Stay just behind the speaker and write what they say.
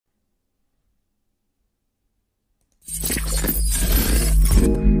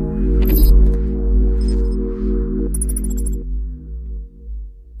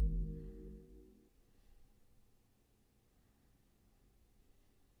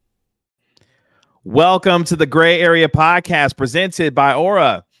Welcome to the Gray Area Podcast presented by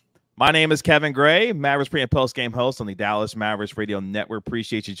Aura. My name is Kevin Gray, Mavericks pre- and post-game host on the Dallas Mavericks Radio Network.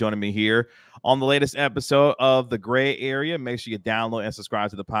 Appreciate you joining me here on the latest episode of the Gray Area. Make sure you download and subscribe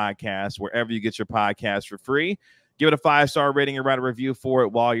to the podcast wherever you get your podcast for free. Give it a 5-star rating and write a review for it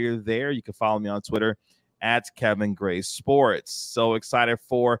while you're there. You can follow me on Twitter at Kevin Gray Sports. So excited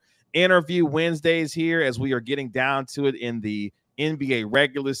for Interview Wednesdays here as we are getting down to it in the NBA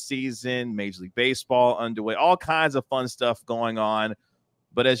regular season, Major League Baseball underway, all kinds of fun stuff going on.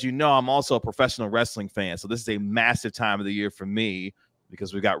 But as you know, I'm also a professional wrestling fan. So this is a massive time of the year for me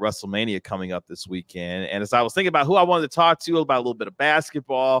because we've got Wrestlemania coming up this weekend. And as I was thinking about who I wanted to talk to about a little bit of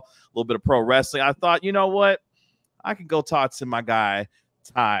basketball, a little bit of pro wrestling, I thought, you know what? I can go talk to my guy,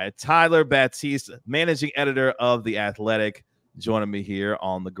 Tyler Batiste, managing editor of The Athletic, joining me here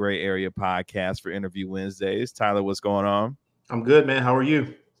on the Gray Area Podcast for Interview Wednesdays. Tyler, what's going on? I'm good, man. How are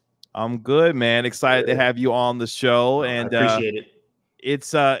you? I'm good, man. Excited to have you on the show. And I appreciate it.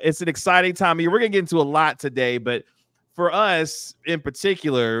 It's an exciting time. We're going to get into a lot today, but for us in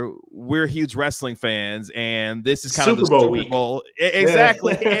particular, we're huge wrestling fans, and this is kind of the Super Bowl.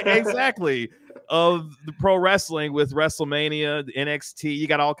 Exactly, exactly. Of the pro wrestling with Wrestlemania, the NXT, you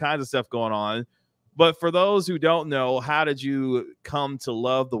got all kinds of stuff going on. But for those who don't know, how did you come to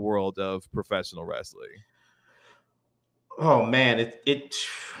love the world of professional wrestling? Oh man, it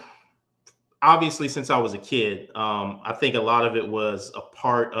obviously since I was a kid, I think a lot of it was a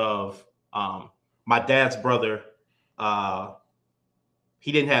part of my dad's brother.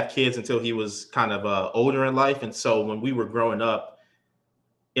 He didn't have kids until he was kind of older in life, and so when we were growing up,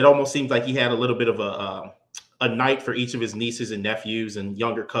 it almost seemed like he had a little bit of a night for each of his nieces and nephews and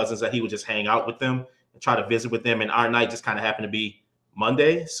younger cousins that he would just hang out with them and try to visit with them. And our night just kind of happened to be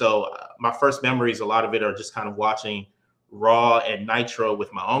Monday. So my first memories, a lot of it are just kind of watching Raw and Nitro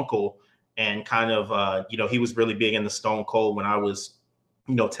with my uncle, and kind of, he was really big in the Stone Cold when I was,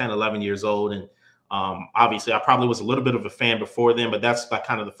 10, 11 years old. And obviously I probably was a little bit of a fan before then, but that's like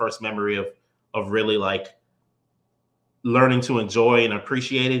kind of the first memory of really like learning to enjoy and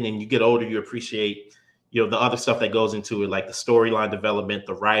appreciate it. And you get older, you appreciate, the other stuff that goes into it, like the storyline development,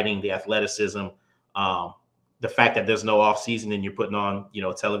 the writing, the athleticism, the fact that there's no off season and you're putting on,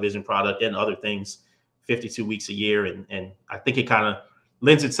 a television product and other things 52 weeks a year. And I think it kind of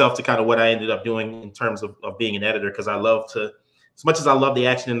lends itself to kind of what I ended up doing in terms of being an editor. Cause I love to, as much as I love the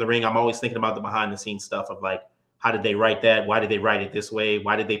action in the ring, I'm always thinking about the behind the scenes stuff of like, how did they write that? Why did they write it this way?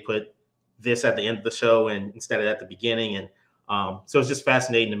 Why did they put this at the end of the show and instead of at the beginning? And so it's just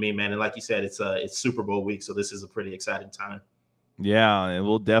fascinating to me, man. And like you said, it's Super Bowl week. So this is a pretty exciting time. Yeah, and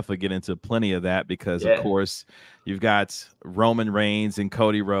we'll definitely get into plenty of that because, of course, you've got Roman Reigns and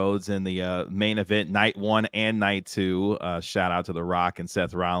Cody Rhodes in the main event, night 1 and night 2. Shout out to The Rock and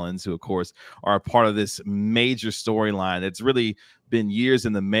Seth Rollins, who, of course, are a part of this major storyline. It's really been years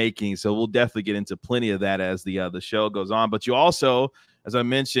in the making, so we'll definitely get into plenty of that as the show goes on. But you also, as I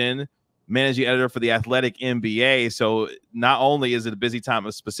mentioned, managing editor for the Athletic NBA. So not only is it a busy time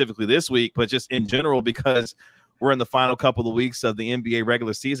specifically this week, but just in general because we're in the final couple of weeks of the NBA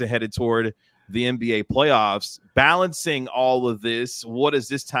regular season headed toward the NBA playoffs. Balancing all of this, what is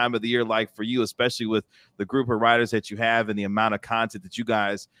this time of the year like for you, especially with the group of writers that you have and the amount of content that you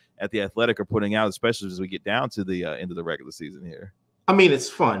guys at the Athletic are putting out, especially as we get down to the end of the regular season here? I mean, it's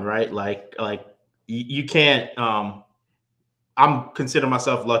fun, right? Like you can't I'm consider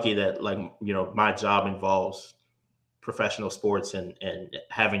myself lucky that my job involves professional sports and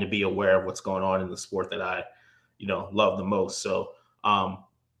having to be aware of what's going on in the sport that I love the most. So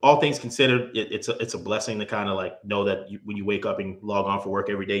all things considered, it's a blessing to kind of like know that when you wake up and log on for work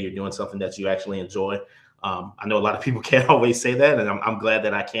every day, you're doing something that you actually enjoy. I know a lot of people can't always say that, and I'm glad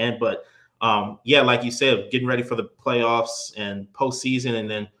that I can. But like you said, getting ready for the playoffs and postseason,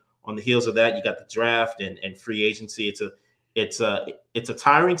 and then on the heels of that, you got the draft and free agency. It's a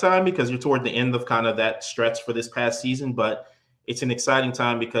tiring time because you're toward the end of kind of that stretch for this past season, but it's an exciting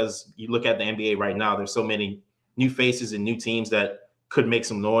time because you look at the NBA right now, there's so many new faces and new teams that could make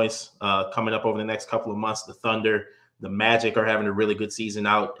some noise coming up over the next couple of months. The Thunder, the Magic are having a really good season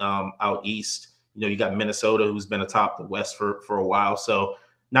out east. You got Minnesota, who's been atop the West for a while. So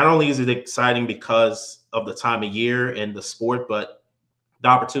not only is it exciting because of the time of year and the sport, but the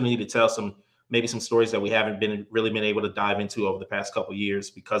opportunity to tell maybe some stories that we haven't really been able to dive into over the past couple of years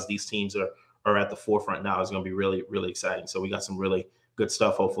because these teams are at the forefront now is going to be really, really exciting. So we got some really good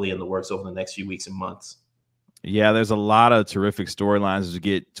stuff, hopefully, in the works over the next few weeks and months. Yeah, there's a lot of terrific storylines as we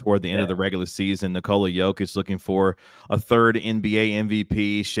get toward the end of the regular season. Nikola Jokic looking for a third NBA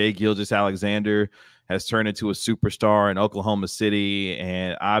MVP. Shai Gilgeous-Alexander has turned into a superstar in Oklahoma City.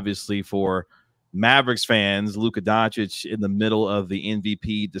 And obviously for Mavericks fans, Luka Doncic in the middle of the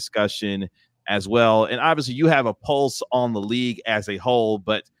MVP discussion as well. And obviously you have a pulse on the league as a whole,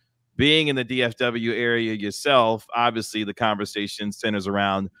 but being in the DFW area yourself, obviously the conversation centers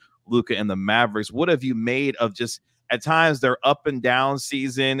around Luka and the Mavericks. What have you made of just at times their up and down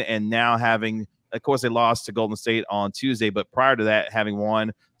season, and now having, of course, they lost to Golden State on Tuesday, but prior to that, having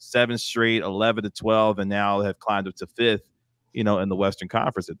won 7 straight, 11-12, and now have climbed up to 5th, in the Western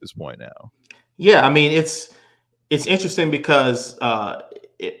Conference at this point now. Yeah, I mean, it's interesting because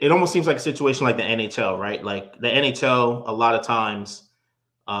it almost seems like a situation like the NHL, right? Like the NHL, a lot of times,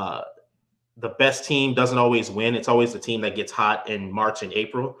 the best team doesn't always win. It's always the team that gets hot in March and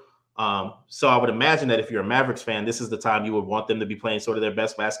April. So I would imagine that if you're a Mavericks fan, this is the time you would want them to be playing sort of their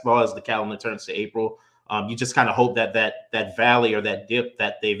best basketball as the calendar turns to April. You just kind of hope that valley or that dip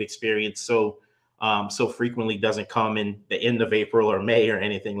that they've experienced so frequently doesn't come in the end of April or May or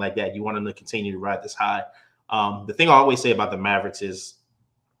anything like that. You want them to continue to ride this high. The thing I always say about the Mavericks is,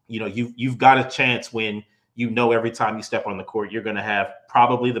 you've got a chance when every time you step on the court, you're going to have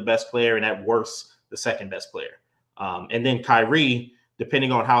probably the best player and at worst the second best player. And then Kyrie,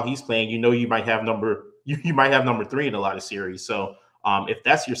 depending on how he's playing, you might have number 3 in a lot of series. So if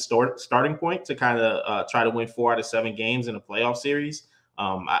that's your starting point to kind of try to win 4 out of 7 games in a playoff series,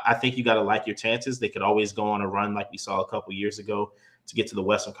 I think you got to like your chances. They could always go on a run like we saw a couple years ago to get to the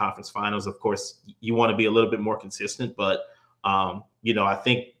Western Conference Finals. Of course, you want to be a little bit more consistent, but I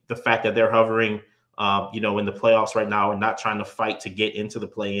think the fact that they're hovering, in the playoffs right now and not trying to fight to get into the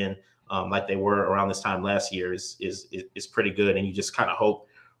play-in like they were around this time last year is pretty good. And you just kind of hope,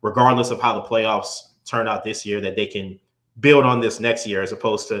 regardless of how the playoffs turn out this year, that they can build on this next year, as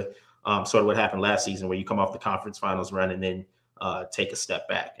opposed to sort of what happened last season, where you come off the conference finals run and then take a step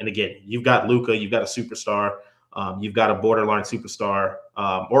back. And again, you've got Luka, you've got a superstar, you've got a borderline superstar,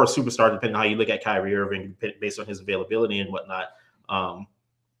 or a superstar, depending on how you look at Kyrie Irving, based on his availability and whatnot.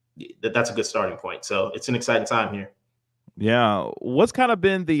 That's a good starting point. So it's an exciting time here. Yeah. What's kind of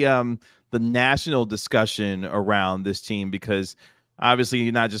been the national discussion around this team? Because obviously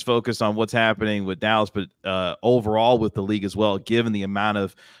you're not just focused on what's happening with Dallas, but overall with the league as well, given the amount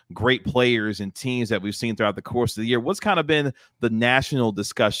of great players and teams that we've seen throughout the course of the year. What's kind of been the national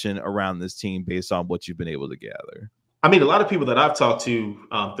discussion around this team based on what you've been able to gather? I mean, a lot of people that I've talked to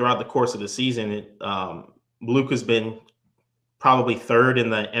throughout the course of the season, Luka's been probably 3rd in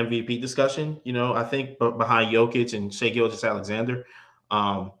the MVP discussion, I think, behind Jokic and Shai Gilgeous-Alexander.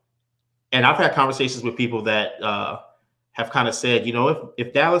 And I've had conversations with people that have kind of said,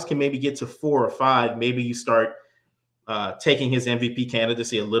 if Dallas can maybe get to 4 or 5, maybe you start taking his MVP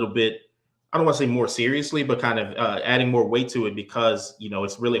candidacy a little bit, I don't want to say more seriously, but kind of adding more weight to it, because,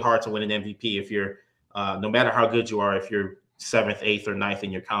 it's really hard to win an MVP if you're, no matter how good you are, if you're 7th, 8th, or 9th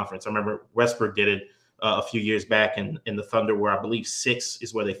in your conference. I remember Westbrook did it a few years back, and the Thunder were, I believe, 6th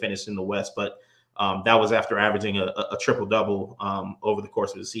is where they finished in the West. But that was after averaging a triple-double over the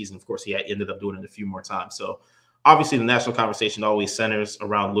course of the season. Of course, he ended up doing it a few more times. So obviously the national conversation always centers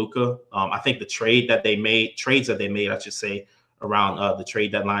around Luka. I think the trades that they made, I should say, around the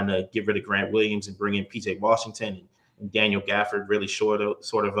trade deadline to get rid of Grant Williams and bring in PJ Washington and Daniel Gafford really sort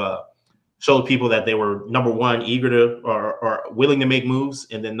of showed people that they were, number one, eager to or willing to make moves,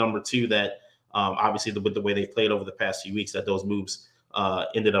 and then number 2, that obviously with the way they played over the past few weeks, that those moves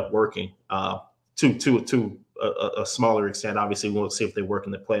ended up working to a smaller extent. Obviously, we'll see if they work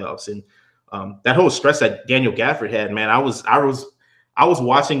in the playoffs. And that whole stress that Daniel Gafford had, man, I was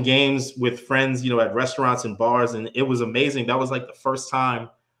watching games with friends, at restaurants and bars, and it was amazing. That was like the first time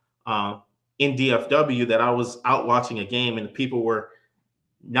in DFW that I was out watching a game, and the people were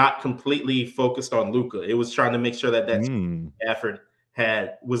not completely focused on Luka. It was trying to make sure that Gafford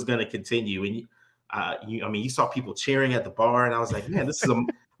was going to continue. And you saw people cheering at the bar, and I was like, man, this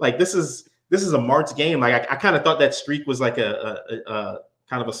is a March game. Like I kind of thought that streak was like a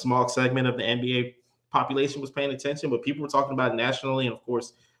kind of a small segment of the NBA population was paying attention, but people were talking about it nationally, and of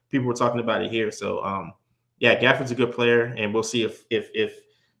course people were talking about it here. So yeah, Gafford's a good player, and we'll see if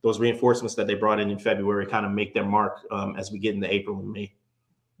those reinforcements that they brought in February kind of make their mark as we get into April and May.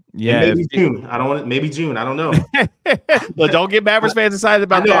 Yeah, and maybe June. I don't know. But don't get Mavericks fans excited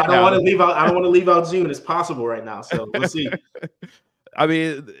about that. I don't want to leave out June. It's possible right now, so we'll see. I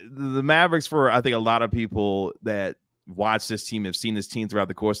mean, the Mavericks, for I think a lot of people that watch this team, have seen this team throughout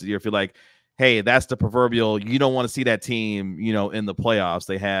the course of the year, feel like, hey, that's the proverbial, you don't want to see that team, in the playoffs.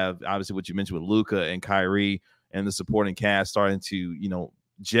 They have obviously what you mentioned with Luka and Kyrie and the supporting cast starting to,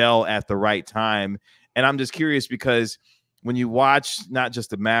 gel at the right time. And I'm just curious because when you watch not just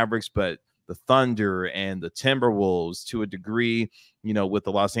the Mavericks, but the Thunder and the Timberwolves to a degree, with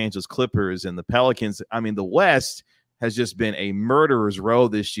the Los Angeles Clippers and the Pelicans. I mean, the West has just been a murderer's row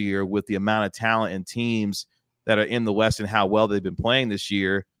this year with the amount of talent and teams that are in the West and how well they've been playing this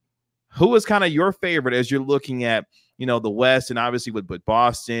year. Who is kind of your favorite as you're looking at, the West, and obviously with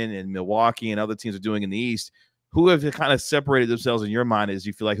Boston and Milwaukee and other teams are doing in the East? Who have kind of separated themselves in your mind as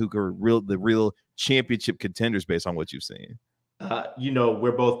you feel like who are the real championship contenders based on what you've seen?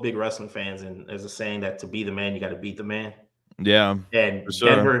 We're both big wrestling fans, and there's a saying that to be the man, you got to beat the man. Yeah, and for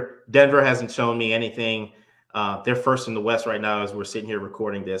sure. Denver hasn't shown me anything. They're first in the West right now as we're sitting here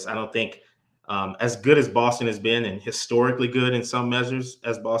recording this. I don't think as good as Boston has been, and historically good in some measures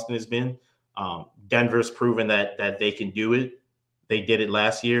as Boston has been, Denver's proven that they can do it. They did it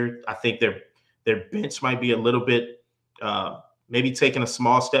last year. I think their bench might be a little bit maybe taking a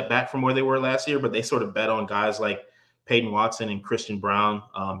small step back from where they were last year, but they sort of bet on guys like Peyton Watson and Christian Brown,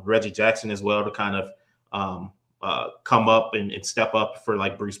 Reggie Jackson as well, to kind of come up and step up for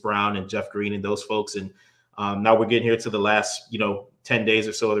like Bruce Brown and Jeff Green and those folks. And now we're getting here to the last, 10 days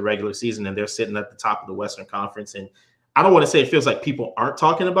or so of the regular season, and they're sitting at the top of the Western Conference. And I don't want to say it feels like people aren't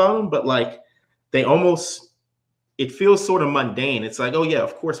talking about them, but like it feels sort of mundane. It's like, oh yeah,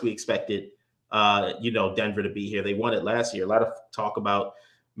 of course we expected, Denver to be here. They won it last year. A lot of talk about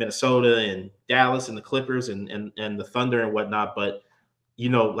Minnesota and Dallas and the Clippers and the Thunder and whatnot. But,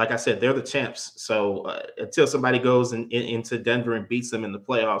 like I said, they're the champs. So until somebody goes into Denver and beats them in the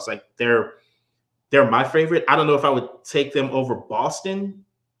playoffs, like they're my favorite. I don't know if I would take them over Boston.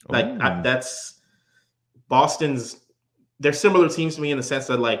 They're similar teams to me in the sense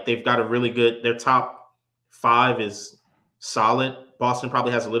that like they've got their top 5 is solid. Boston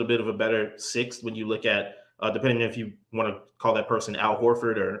probably has a little bit of a better 6th when you look at, depending if you want to call that person Al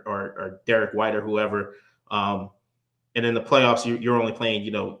Horford or Derek White or whoever. And in the playoffs, you're only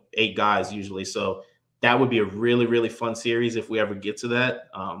playing, 8 guys usually. So that would be a really, really fun series if we ever get to that.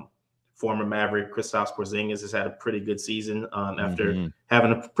 Former Maverick Kristaps Porzingis has had a pretty good season after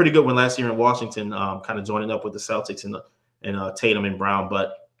having a pretty good one last year in Washington, kind of joining up with the Celtics and Tatum and Brown.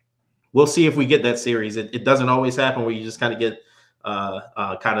 But we'll see if we get that series. It doesn't always happen where you just kind of get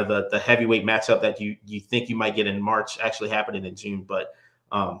kind of the heavyweight matchup that you think you might get in March actually happening in June. But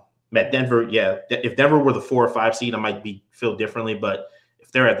at Denver, if Denver were the 4 or 5 seed, I might feel differently. But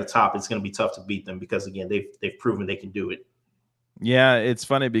if they're at the top, it's going to be tough to beat them because, again, they've proven they can do it. Yeah, it's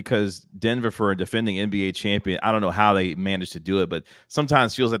funny because Denver, for a defending NBA champion, I don't know how they managed to do it, but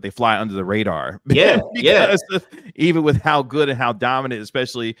sometimes feels like they fly under the radar. Yeah, Even with how good and how dominant,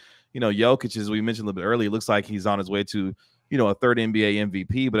 especially, Jokic, as we mentioned a little bit earlier, it looks like he's on his way to, a 3rd NBA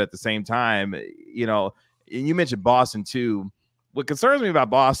MVP. But at the same time, and you mentioned Boston too. What concerns me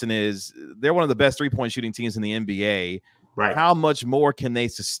about Boston is they're one of the best 3-point shooting teams in the NBA. Right. How much more can they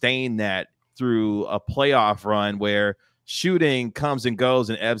sustain that through a playoff run where shooting comes and goes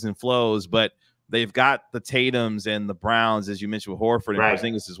and ebbs and flows, but they've got the Tatums and the Browns, as you mentioned, with Horford and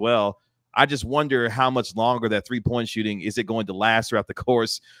Porzingis as well. I just wonder how much longer that 3-point shooting is it going to last throughout the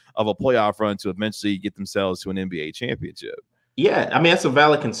course of a playoff run to eventually get themselves to an NBA championship. Yeah, I mean, that's a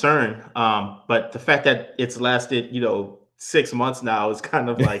valid concern. But the fact that it's lasted, 6 months now is kind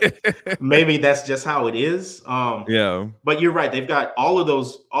of like maybe that's just how it is. Yeah. But you're right. They've got all of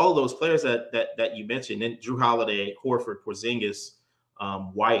those players that you mentioned, and Drew Holiday, Horford, Porzingis,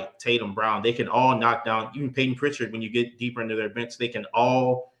 White, Tatum, Brown. They can all knock down. Even Peyton Pritchard, when you get deeper into their bench, they can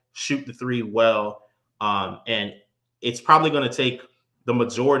all shoot the 3 well. And it's probably going to take the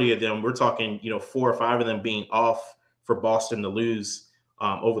majority of them. We're talking, 4 or 5 of them being off for Boston to lose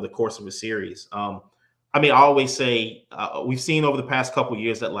over the course of a series. I mean, I always say we've seen over the past couple of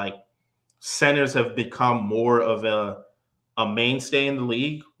years that like centers have become more of a mainstay in the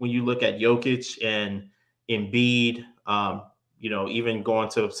league. When you look at Jokic and Embiid, even going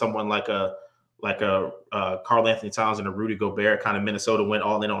to someone like a Karl Anthony Towns and a Rudy Gobert, kind of Minnesota went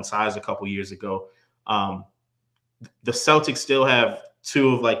all in on size a couple of years ago. The Celtics still have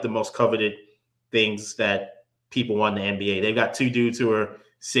 2 of like the most coveted things that people want in the NBA. They've got 2 dudes who are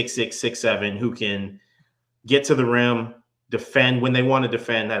 6'6", 6'7", who can get to the rim, defend when they want to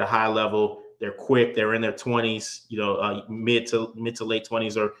defend at a high level. They're quick. They're in their 20s, mid to late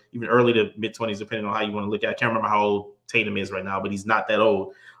 20s, or even early to mid 20s, depending on how you want to look at it. I can't remember how old Tatum is right now, but he's not that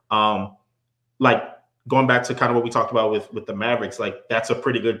old. Like going back to kind of what we talked about with the Mavericks, like that's a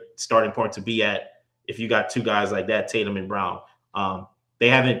pretty good starting point to be at if you got 2 guys like that, Tatum and Brown. They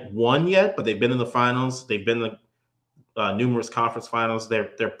haven't won yet, but they've been in the finals. They've been in the numerous conference finals.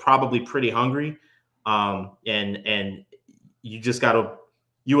 They're probably pretty hungry. And you just got to,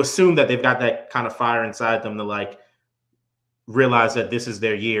 you assume that they've got that kind of fire inside them to like realize that this is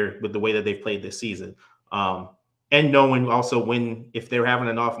their year with the way that they've played this season. And knowing also when, if they're having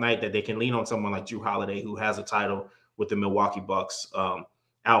an off night, that they can lean on someone like Jrue Holiday, who has a title with the Milwaukee Bucks, Al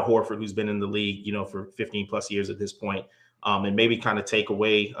Horford, who's been in the league, for 15 plus years at this point, and maybe kind of take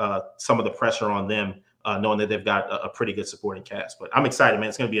away some of the pressure on them, knowing that they've got a pretty good supporting cast. But I'm excited, man.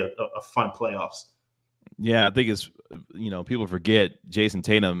 It's going to be a fun playoffs. Yeah, I think it's, people forget Jason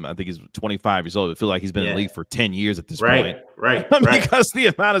Tatum. I think he's 25 years old. I feel like he's been in the league for 10 years at this point. Right. Because the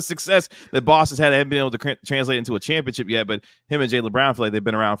amount of success that Boston's had, they haven't been able to translate into a championship yet. But him and Jaylen Brown feel like they've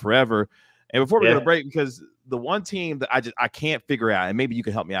been around forever. And before we go to break, because the one team that I can't figure out, and maybe you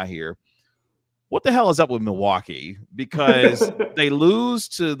can help me out here, what the hell is up with Milwaukee? Because they lose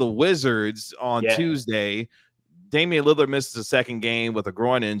to the Wizards on Tuesday. Damian Lillard misses the second game with a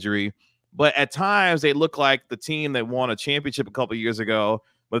groin injury. But at times they look like the team that won a championship a couple of years ago.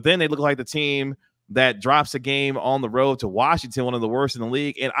 But then they look like the team that drops a game on the road to Washington, one of the worst in the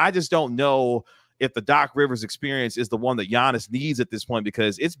league. And I just don't know if the Doc Rivers experience is the one that Giannis needs at this point,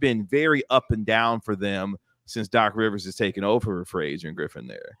 because it's been very up and down for them since Doc Rivers has taken over for Adrian Griffin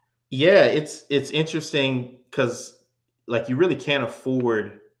there. Yeah, it's interesting because, like, you really can't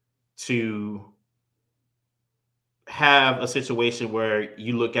afford to have a situation where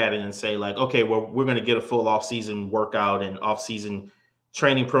you look at it and say, like, okay, well, we're going to get a full offseason workout and offseason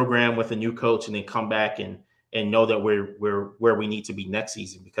training program with a new coach, and then come back and know that we're where we need to be next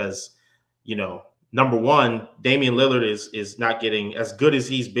season. Because, number one, Damian Lillard is not getting as good as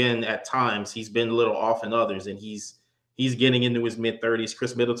he's been at times. He's been a little off in others, and he's getting into his mid-30s.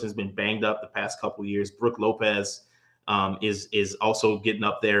 Chris Middleton's been banged up the past couple of years. Brook Lopez is also getting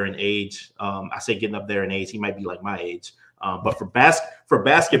up there in age. I say getting up there in age. He might be like my age. But for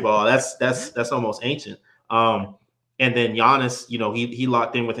basketball, that's almost ancient. And then Giannis, he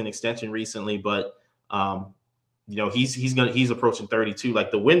locked in with an extension recently, but he's approaching 32.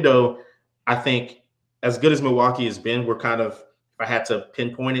 Like, the window, I think, as good as Milwaukee has been, we're kind of, if I had to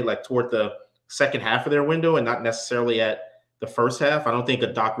pinpoint it, like toward the second half of their window and not necessarily at the first half. I don't think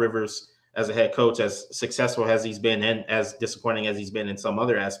a Doc Rivers as a head coach, as successful as he's been and as disappointing as he's been in some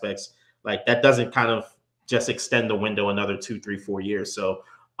other aspects, like, that doesn't kind of just extend the window another 2, 3, 4 years. So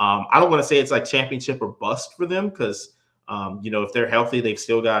I don't want to say it's like championship or bust for them, because if they're healthy, they've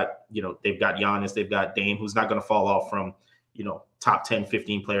still got, they've got Giannis, they've got Dame, who's not going to fall off from, top 10,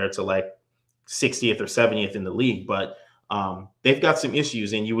 15 player to like 60th or 70th in the league. But they've got some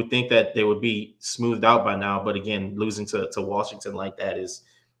issues, and you would think that they would be smoothed out by now. But again, losing to Washington like that is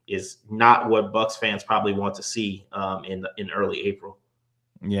not what Bucks fans probably want to see in early April.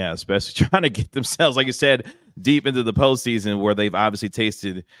 Yeah, especially trying to get themselves, like you said, deep into the postseason, where they've obviously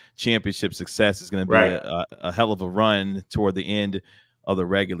tasted championship success. Is going to be a hell of a run toward the end of the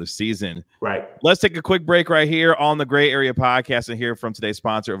regular season. Right. Let's take a quick break right here on the Gray Area Podcast and hear from today's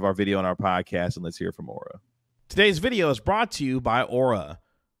sponsor of our video and our podcast, and let's hear from Aura. Today's video is brought to you by Aura.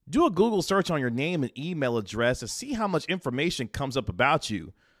 Do a Google search on your name and email address to see how much information comes up about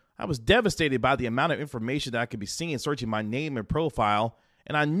you. I was devastated by the amount of information that I could be seeing searching my name and profile,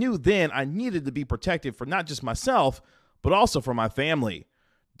 and I knew then I needed to be protected for not just myself, but also for my family.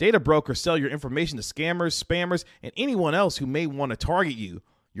 Data brokers sell your information to scammers, spammers, and anyone else who may want to target you.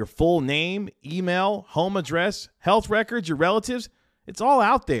 Your full name, email, home address, health records, your relatives, it's all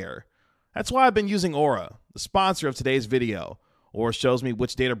out there. That's why I've been using Aura, the sponsor of today's video. Aura shows me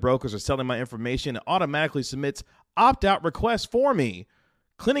which data brokers are selling my information and automatically submits opt-out requests for me.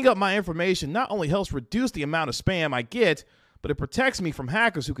 Cleaning up my information not only helps reduce the amount of spam I get, but it protects me from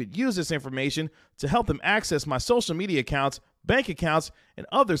hackers who could use this information to help them access my social media accounts, bank accounts, and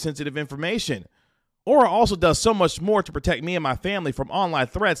other sensitive information. Aura also does so much more to protect me and my family from online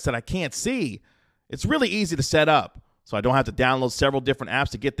threats that I can't see. It's really easy to set up, so I don't have to download several different apps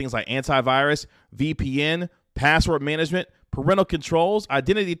to get things like antivirus, VPN, password management, parental controls,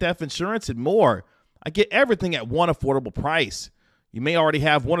 identity theft insurance, and more. I get everything at one affordable price. You may already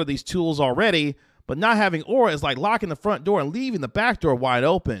have one of these tools already, but not having Aura is like locking the front door and leaving the back door wide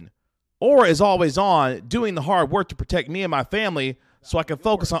open. Aura is always on, doing the hard work to protect me and my family so I can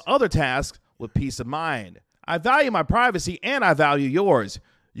focus on other tasks with peace of mind. I value my privacy and I value yours.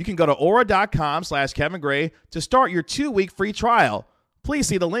 You can go to aura.com/Kevin Gray to start your 2-week free trial. Please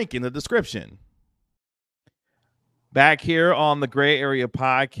see the link in the description. Back here on the Gray Area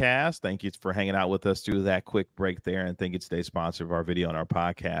Podcast. Thank you for hanging out with us through that quick break there. And thank you to today's sponsor of our video and our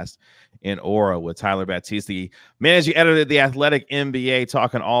podcast, in Aura, with Tyler Batiste, managing editor of The Athletic NBA,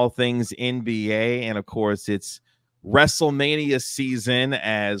 talking all things NBA. And of course, it's Wrestlemania season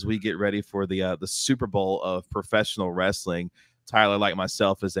as we get ready for the Super Bowl of professional wrestling. Tyler, like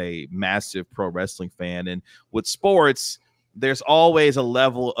myself, is a massive pro wrestling fan. And with sports, there's always a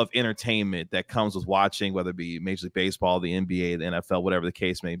level of entertainment that comes with watching, whether it be Major League Baseball, the NBA, the NFL, whatever the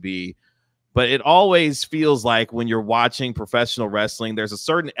case may be. But it always feels like when you're watching professional wrestling, there's a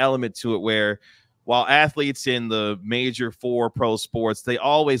certain element to it where while athletes in the major 4 pro sports, they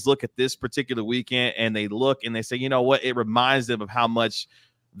always look at this particular weekend and they look and they say, you know what, it reminds them of how much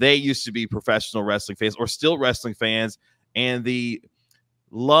they used to be professional wrestling fans or still wrestling fans, and the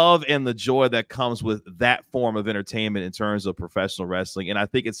love and the joy that comes with that form of entertainment in terms of professional wrestling. And I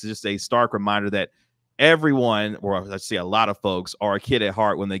think it's just a stark reminder that everyone, or let's say a lot of folks, are a kid at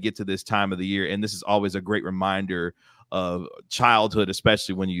heart when they get to this time of the year. And this is always a great reminder of childhood,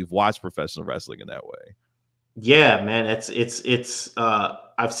 especially when you've watched professional wrestling in that way. Yeah, man. It's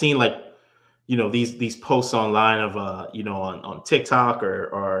I've seen like, you know, these posts online of you know, on TikTok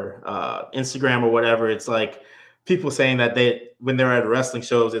or Instagram or whatever. It's like people saying that when they're at wrestling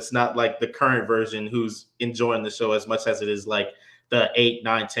shows, it's not like the current version who's enjoying the show as much as it is like the 8,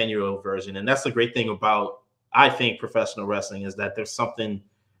 9, 10-year-old version. And that's the great thing about, I think, professional wrestling, is that there's something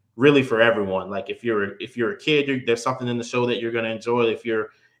really for everyone. Like if you're a kid, there's something in the show that you're going to enjoy. If you're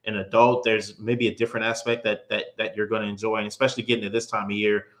an adult, there's maybe a different aspect that you're going to enjoy. And especially getting to this time of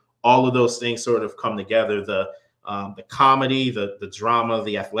year, all of those things sort of come together. The comedy, the drama,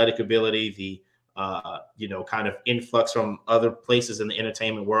 the athletic ability, the you know, kind of influx from other places in the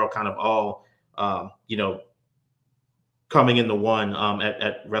entertainment world, kind of all you know, coming into one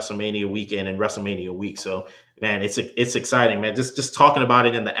at WrestleMania weekend and WrestleMania week. So man, it's exciting, man. Just talking about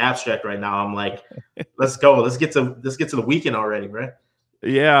it in the abstract right now, I'm like, let's go. Let's get to the weekend already, right?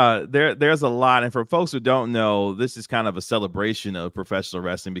 Yeah, there's a lot. And for folks who don't know, this is kind of a celebration of professional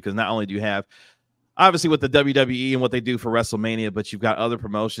wrestling, because not only do you have, obviously, with the WWE and what they do for WrestleMania, but you've got other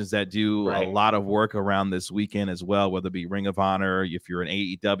promotions that do a lot of work around this weekend as well, whether it be Ring of Honor. If you're an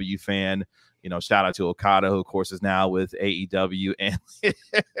AEW fan, you know, shout out to Okada, who of course is now with AEW, and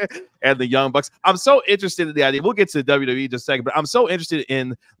and the Young Bucks. I'm so interested in the idea. We'll get to WWE in just a second, but I'm so interested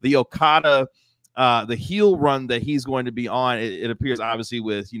in the Okada, the heel run that he's going to be on. It appears obviously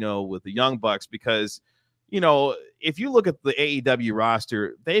with, you know, with the Young Bucks, because, you know, if you look at the AEW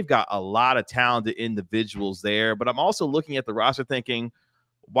roster, they've got a lot of talented individuals there. But I'm also looking at the roster thinking,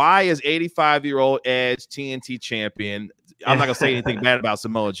 why is 85-year-old Edge TNT champion? I'm not going to say anything bad about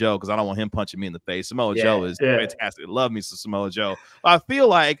Samoa Joe because I don't want him punching me in the face. Samoa Joe is fantastic. Love me some Samoa Joe. I feel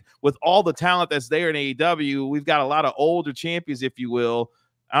like with all the talent that's there in AEW, we've got a lot of older champions, if you will.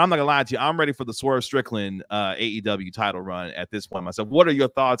 I'm not going to lie to you. I'm ready for the Swerve Strickland AEW title run at this point myself. What are your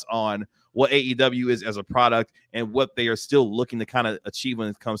thoughts on what AEW is as a product and what they are still looking to kind of achieve when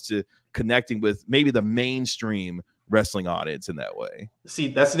it comes to connecting with maybe the mainstream wrestling audience in that way? See,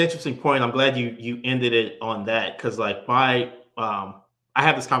 that's an interesting point. I'm glad you ended it on that, because like I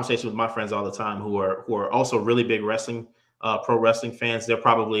have this conversation with my friends all the time who are also really big wrestling, pro wrestling fans. They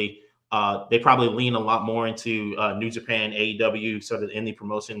probably lean a lot more into New Japan, AEW, sort of indie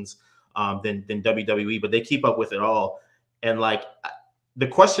promotions than WWE, but they keep up with it all. And like the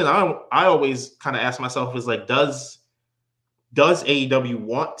question I always kind of ask myself is like, does AEW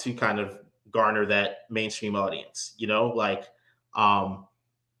want to kind of garner that mainstream audience? You know, like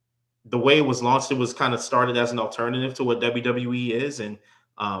the way it was launched, it was kind of started as an alternative to what WWE is. And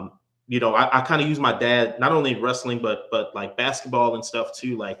you know, I kind of use my dad, not only in wrestling, but like basketball and stuff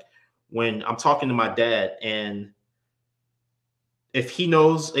too. Like when I'm talking to my dad, and if he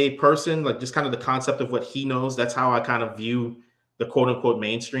knows a person, like just kind of the concept of what he knows, that's how I kind of view the quote unquote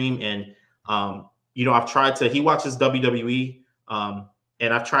mainstream. And you know, he watches WWE,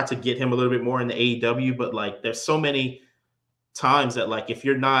 and I've tried to get him a little bit more into AEW, but like there's so many times that like if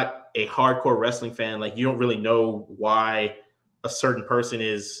you're not a hardcore wrestling fan, like you don't really know why a certain person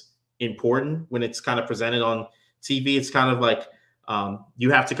is important when it's kind of presented on TV. It's kind of like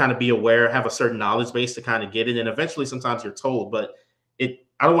you have to kind of be aware, have a certain knowledge base to kind of get it. And eventually sometimes you're told, but I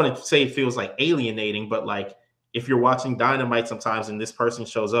don't want to say it feels like alienating, but like if you're watching Dynamite sometimes and this person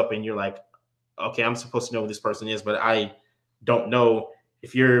shows up and you're like, okay, I'm supposed to know who this person is, but I don't know.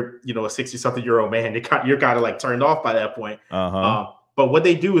 If you're, you know, a 60-something-year-old man, you're kind of like turned off by that point. But what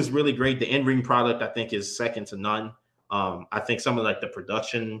they do is really great. The in-ring product, I think, is second to none. I think some of like the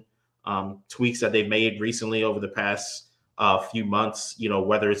production tweaks that they've made recently over the past few months, you know,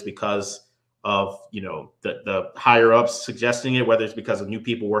 whether it's because of, you know, the higher ups suggesting it, whether it's because of new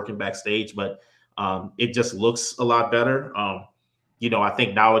people working backstage, but it just looks a lot better. You know, I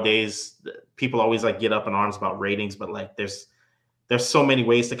think nowadays people always like get up in arms about ratings, but like there's so many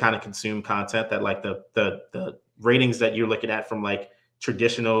ways to kind of consume content that like the ratings that you're looking at from like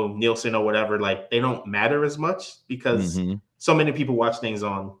traditional Nielsen or whatever, like they don't matter as much because so many people watch things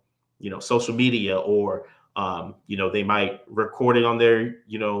on, you know, social media or They might record it on their,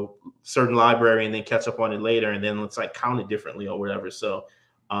 certain library and then catch up on it later, and then it's like counted differently or whatever. So,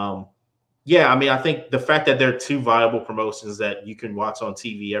 yeah, I mean, I think the fact that there are two viable promotions that you can watch on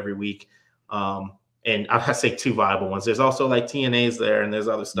TV every week, and I say two viable ones. There's also like TNA's there, and there's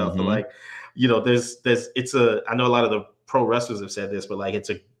other stuff. But like, I know a lot of the pro wrestlers have said this, but like, it's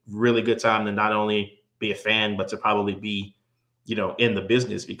a really good time to not only be a fan, but to probably be, in the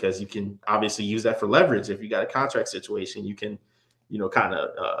business, because you can obviously use that for leverage. If you got a contract situation, you can, kind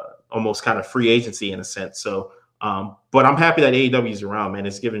of almost kind of free agency in a sense. So, but I'm happy that AEW is around, man.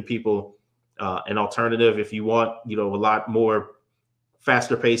 It's giving people an alternative. If you want, a lot more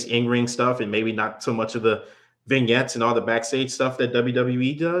faster paced in-ring stuff, and maybe not so much of the vignettes and all the backstage stuff that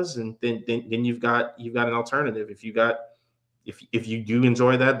WWE does, and then you've got an alternative. If you do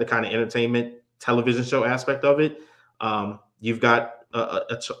enjoy that, the kind of entertainment television show aspect of it, you've got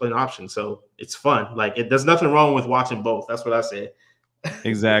an option. So it's fun. Like, there's nothing wrong with watching both. That's what I say.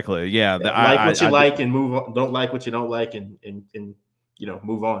 Exactly. Yeah. What you like and move on. Don't like what you don't like, and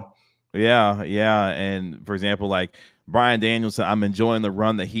move on. Yeah. Yeah. And for example, like Bryan Danielson, I'm enjoying the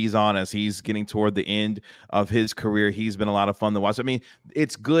run that he's on as he's getting toward the end of his career. He's been a lot of fun to watch. I mean,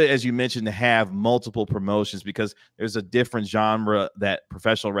 it's good, as you mentioned, to have multiple promotions, because there's a different genre that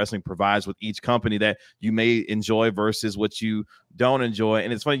professional wrestling provides with each company that you may enjoy versus what you don't enjoy.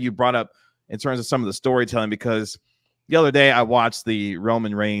 And it's funny you brought up in terms of some of the storytelling, because the other day I watched the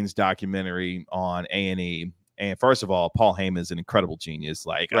Roman Reigns documentary on A&E. And first of all, Paul Heyman is an incredible genius.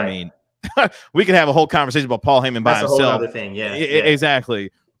 Like, right. I mean, we could have a whole conversation about Paul Heyman by himself. That's a whole other thing. Yeah, exactly.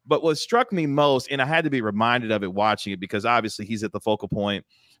 But what struck me most, and I had to be reminded of it watching it, because obviously he's at the focal point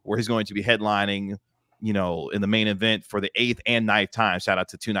where he's going to be headlining, in the main event for the 8th and 9th time. Shout out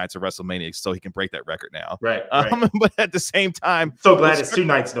to 2 nights of WrestleMania, so he can break that record now. Right. But at the same time, so glad it's 2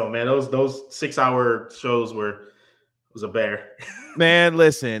 nights though, man. Those 6-hour shows was a bear. Man,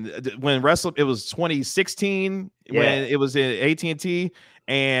 listen, when it was 2016 when it was in AT&T,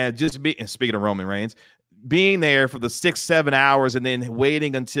 and speaking of Roman Reigns, being there for the 6-7 hours and then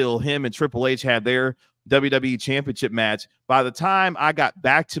waiting until him and Triple H had their WWE Championship match. By the time I got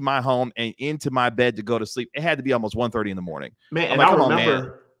back to my home and into my bed to go to sleep, it had to be almost 1:30 in the morning. Man, and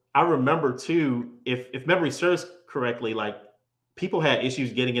I remember too, if memory serves correctly, like, people had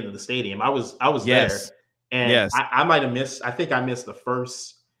issues getting into the stadium. I was there. And I might have missed, I think I missed the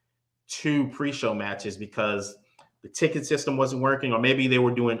first 2 pre-show matches because the ticket system wasn't working, or maybe they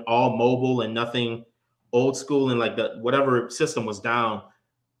were doing all mobile and nothing old school, and like whatever system was down.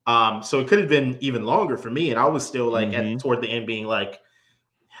 So it could have been even longer for me. And I was still like toward the end being like,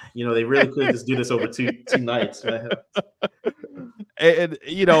 they really could just do this over two nights, man. And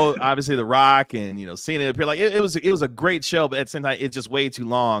obviously The Rock and seeing it appear, like it was a great show, but at the same time it's just way too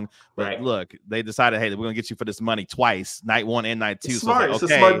long. But Look, they decided, hey, we're gonna get you for this money twice, night 1 and night 2. It's smart. It's a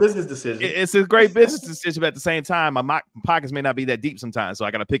smart business decision. It's a great business decision, but at the same time, my pockets may not be that deep sometimes, so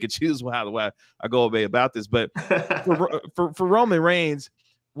I gotta pick and choose how I go about this. But for Roman Reigns,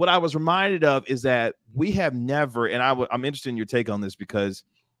 what I was reminded of is that we have never, and I'm interested in your take on this, because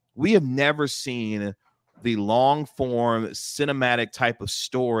we have never seen the long form cinematic type of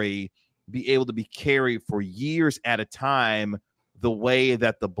story be able to be carried for years at a time the way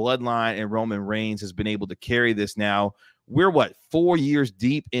that the bloodline and Roman Reigns has been able to carry this. Now we're 4 years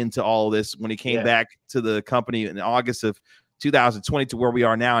deep into all of this when he came back to the company in August of 2020 to where we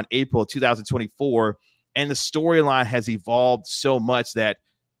are now in April of 2024. And the storyline has evolved so much that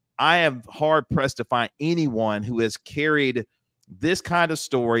I am hard pressed to find anyone who has carried this kind of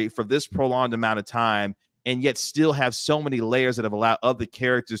story for this prolonged amount of time and yet still have so many layers that have allowed other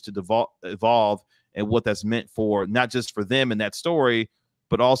characters to evolve, and what that's meant for, not just for them in that story,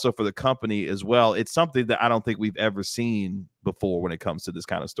 but also for the company as well. It's something that I don't think we've ever seen before when it comes to this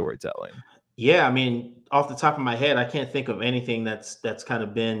kind of storytelling. Yeah, I mean, off the top of my head, I can't think of anything that's kind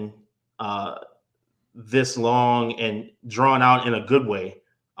of been this long and drawn out in a good way.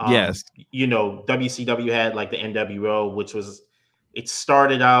 Yes. WCW had like the NWO, which was, it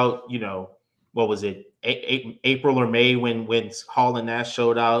started out, what was it, April or May when Hall and Nash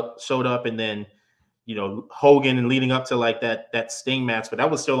showed up, and then Hogan, and leading up to like that Sting match, but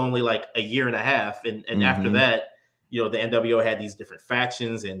that was still only like a year and a half, and after that, the NWO had these different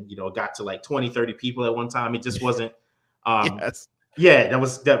factions, and it got to like 20-30 people at one time. It just wasn't that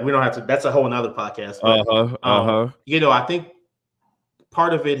we don't have to, that's a whole nother podcast, but I think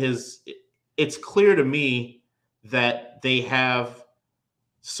part of it is, it's clear to me that they have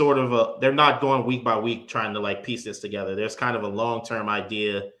sort of they're not going week by week trying to like piece this together. There's kind of a long-term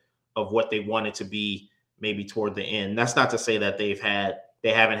idea of what they want it to be maybe toward the end. That's not to say that they've had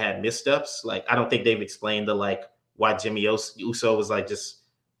they haven't had missteps. Like, I don't think they've explained the like why Jimmy Uso was like just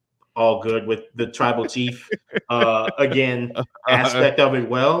all good with the tribal chief again aspect of it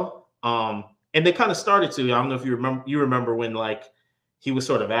well. And they kind of started to. I don't know if you remember when like he was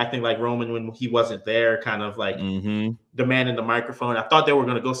sort of acting like Roman when he wasn't there, kind of like demanding the microphone. I thought they were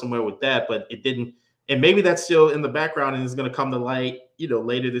going to go somewhere with that, but it didn't. And maybe that's still in the background and is going to come to light,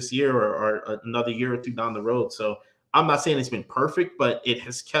 later this year or another year or two down the road. So I'm not saying it's been perfect, but it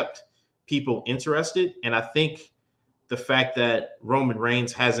has kept people interested. And I think the fact that Roman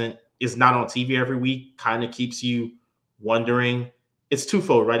Reigns is not on TV every week kind of keeps you wondering. It's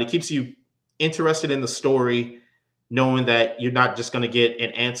twofold, right? It keeps you interested in the story, knowing that you're not just going to get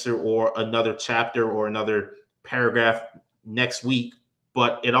an answer or another chapter or another paragraph next week,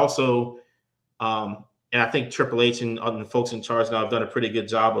 but it also, and I think Triple H and the folks in charge now have done a pretty good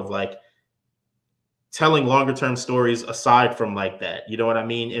job of like telling longer term stories aside from like that. You know what I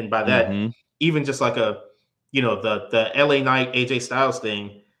mean? And by that, even just like the LA Knight AJ Styles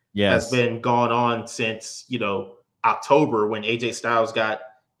thing has been going on since, October when AJ Styles got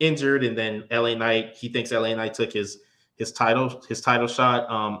injured, and then he thinks LA Knight took his title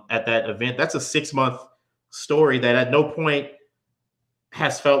shot at that event. That's a 6-month story that at no point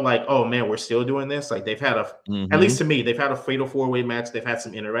has felt like, oh man, we're still doing this. Like they've had at least to me, they've had a fatal 4-way match. They've had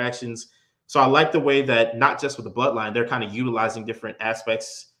some interactions. So I like the way that not just with the bloodline, they're kind of utilizing different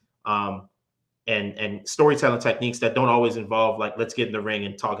aspects and storytelling techniques that don't always involve like, let's get in the ring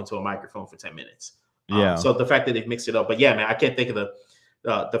and talk into a microphone for 10 minutes. So the fact that they've mixed it up, but yeah, man, I can't think of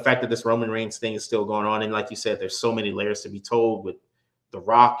the fact that this Roman Reigns thing is still going on. And like you said, there's so many layers to be told with The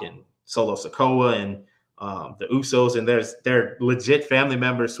Rock and Solo Sikoa and the Usos, and they're legit family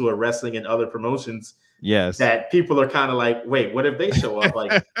members who are wrestling in other promotions. Yes, that people are kind of like, wait, what if they show up?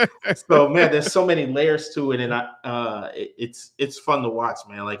 Like, so man, there's so many layers to it, and it's fun to watch,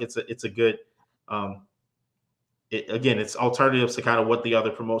 man. Like it's a good, it's alternatives to kind of what the other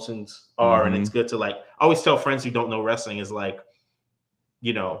promotions are, and it's good to like. I always tell friends who don't know wrestling is like,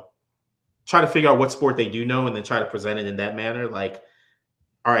 try to figure out what sport they do know, and then try to present it in that manner. Like,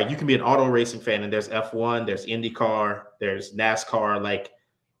 all right, you can be an auto racing fan, and there's F1, there's IndyCar, there's NASCAR. Like,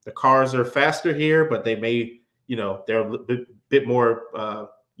 the cars are faster here, but they may, they're a bit more,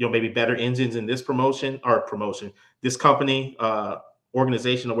 maybe better engines in this this company,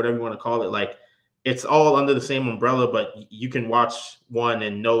 organization, or whatever you want to call it. Like, it's all under the same umbrella, but you can watch one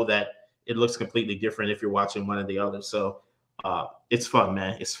and know that it looks completely different if you're watching one or the other. So it's fun,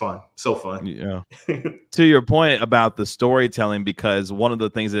 man. It's fun. So fun. Yeah. To your point about the storytelling, because one of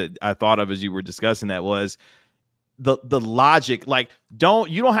the things that I thought of as you were discussing that was the logic. Like, you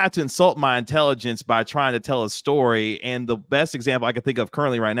don't have to insult my intelligence by trying to tell a story. And the best example I can think of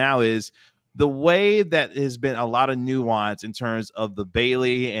currently right now is the way that has been a lot of nuance in terms of the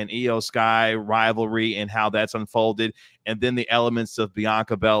Bayley and Io Sky rivalry and how that's unfolded, and then the elements of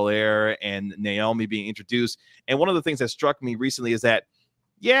Bianca Belair and Naomi being introduced. And one of the things that struck me recently is that,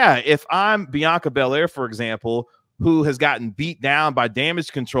 yeah, if I'm Bianca Belair, for example, who has gotten beat down by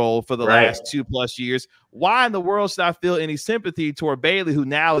Damage Control for the last 2+ years, why in the world should I feel any sympathy toward Bayley, who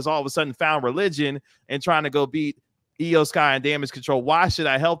now has all of a sudden found religion and trying to go beat Io Sky and Damage Control? Why should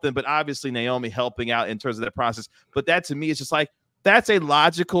I help them? But obviously Naomi helping out in terms of that process. But that to me is just like, that's a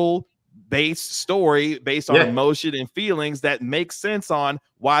logical based story based on emotion and feelings that makes sense on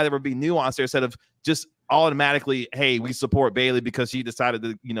why there would be nuance there, instead of just automatically, hey, we support Bayley because she decided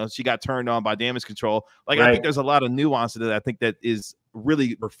to, she got turned on by Damage Control. Like, I think there's a lot of nuance to that. I think that is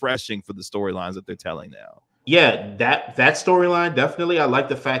really refreshing for the storylines that they're telling now. Yeah, that storyline, definitely. I like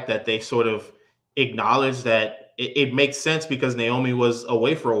the fact that they sort of acknowledge that it makes sense because Naomi was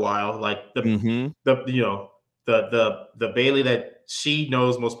away for a while. Like the Bayley that she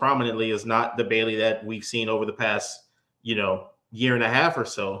knows most prominently is not the Bayley that we've seen over the past, year and a half or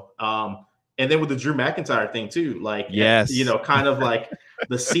so. And then with the Drew McIntyre thing too, like, kind of like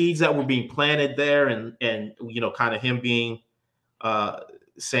the seeds that were being planted there, and kind of him being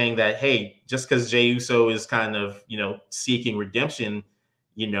saying that, hey, just because Jey Uso is kind of, seeking redemption,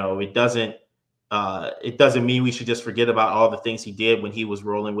 it doesn't mean we should just forget about all the things he did when he was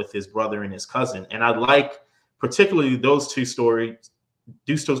rolling with his brother and his cousin. And I like particularly those two storylines,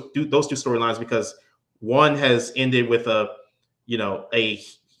 because one has ended with a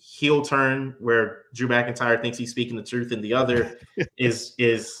heel turn where Drew McIntyre thinks he's speaking the truth, and the other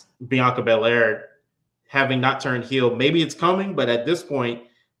is Bianca Belair having not turned heel. Maybe it's coming, but at this point,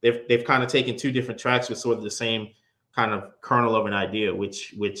 they've kind of taken two different tracks with sort of the same kind of kernel of an idea,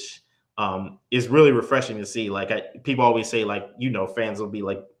 which is really refreshing to see. Like, people always say, like, fans will be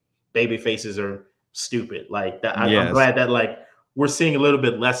like, baby faces are stupid. Like that. I'm glad that like we're seeing a little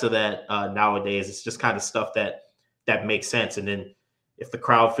bit less of that nowadays. It's just kind of stuff that makes sense. And then if the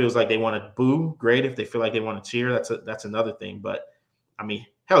crowd feels like they want to boo, great. If they feel like they want to cheer, that's another thing. But I mean,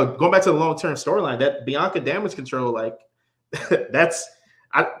 hell, going back to the long-term storyline, that Bianca Damage Control, like that's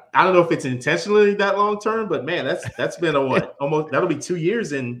I don't know if it's intentionally that long-term, but man, that's been a what? Almost that'll be 2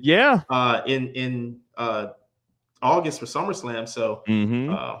 years in August for SummerSlam. So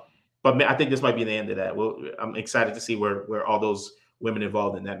but man, I think this might be the end of that. I'm excited to see where all those women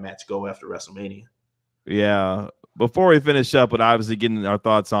involved in that match go after WrestleMania. Yeah. Before we finish up, but obviously getting our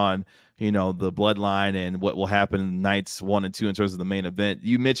thoughts on, you know, the bloodline and what will happen in nights 1 and 2 in terms of the main event.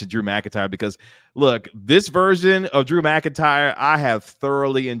 You mentioned Drew McIntyre because, look, this version of Drew McIntyre, I have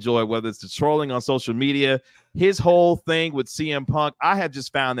thoroughly enjoyed, whether it's the trolling on social media, his whole thing with CM Punk. I have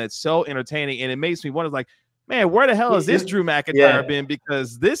just found that so entertaining, and it makes me wonder, like, man, where the hell has this Drew McIntyre been?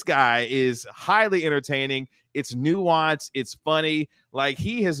 Because this guy is highly entertaining. It's nuanced. It's funny. Like,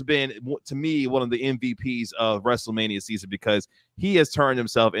 he has been, to me, one of the MVPs of WrestleMania season because he has turned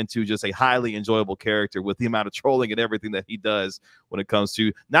himself into just a highly enjoyable character with the amount of trolling and everything that he does when it comes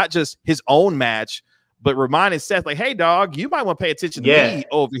to not just his own match, but reminding Seth, like, hey, dog, you might want to pay attention to me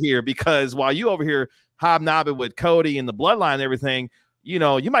over here because while you over here hobnobbing with Cody and the bloodline and everything, you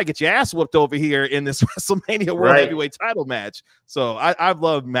know, you might get your ass whooped over here in this WrestleMania World Heavyweight title match. So I've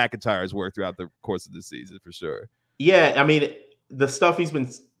loved McIntyre's work throughout the course of the season for sure. Yeah, I mean, the stuff he's been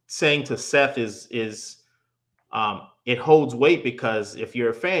saying to Seth is it holds weight because if you're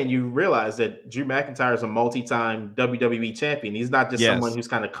a fan, you realize that Drew McIntyre is a multi-time WWE champion. He's not just someone who's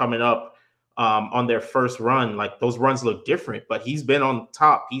kind of coming up on their first run. Like, those runs look different, but he's been on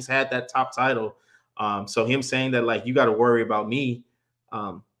top. He's had that top title. So him saying that, like, you got to worry about me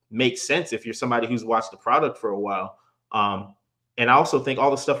makes sense if you're somebody who's watched the product for a while. And I also think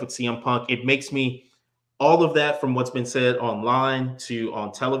all the stuff with CM Punk, it makes me, all of that from what's been said online to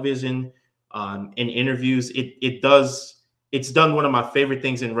on television, in interviews, it's done one of my favorite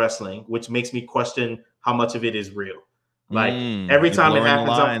things in wrestling, which makes me question how much of it is real. Like, every time it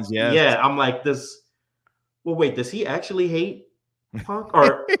happens, I'm like, wait, does he actually hate Punk?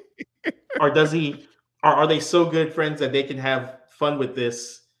 Or are they so good friends that they can have fun with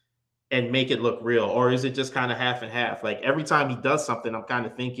this and make it look real? Or is it just kind of half and half? Like, every time he does something, I'm kind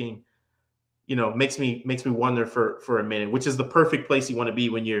of thinking, you know, makes me wonder for a minute, which is the perfect place you want to be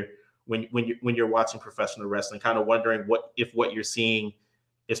when you're watching professional wrestling, kind of wondering if what you're seeing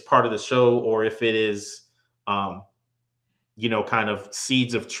is part of the show or if it is, you know, kind of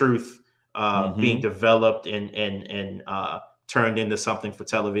seeds of truth being developed and turned into something for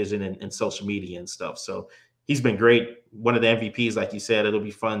television and social media and stuff. So he's been great. One of the MVPs, like you said. It'll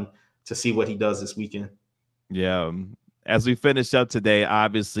be fun to see what he does this weekend. Yeah. As we finish up today,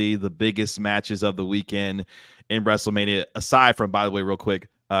 obviously the biggest matches of the weekend in WrestleMania, aside from, by the way, real quick,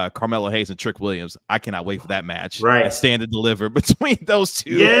 Carmelo Hayes and Trick Williams. I cannot wait for that match. Right. Stand and deliver between those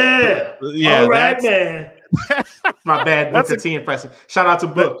two. Yeah. All right, man. My bad. Booker T impression. Shout out to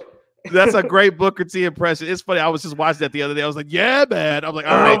Book. That's a great Booker T impression. It's funny. I was just watching that the other day. I was like, yeah, man. I'm like,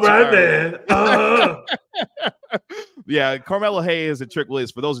 all right, man. Yeah, Carmelo Hayes and Trick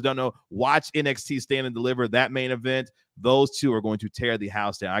Williams. For those who don't know, watch NXT Stand and Deliver, that main event. Those two are going to tear the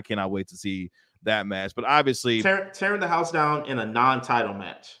house down. I cannot wait to see that match. But obviously, tearing the house down in a non-title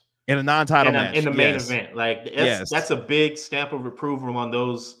match. In a non-title match. In the main event. Like, that's a big stamp of approval on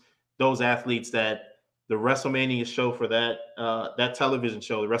those athletes, that the WrestleMania show for that television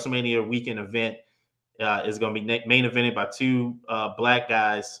show, the WrestleMania weekend event, is going to be main evented by two black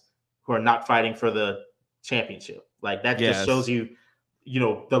guys who are not fighting for the championship. Like, that just shows you, you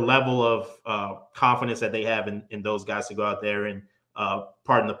know, the level of confidence that they have in those guys to go out there and,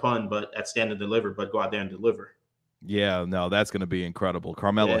 pardon the pun, but at Stand and Deliver, but go out there and deliver. Yeah, no, that's going to be incredible.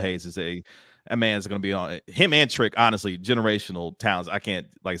 Carmelo Hayes is a man is going to be on him and Trick, honestly, generational talents. I can't,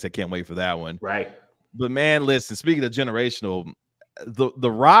 like I said, can't wait for that one. Right. But man, listen, speaking of generational,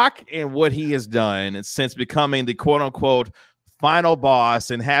 the Rock and what he has done since becoming the quote unquote final boss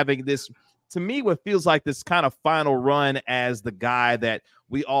and having this, to me, what feels like this kind of final run as the guy that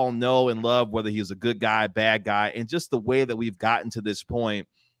we all know and love, whether he's a good guy, bad guy, and just the way that we've gotten to this point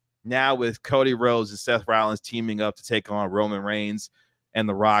now with Cody Rhodes and Seth Rollins teaming up to take on Roman Reigns and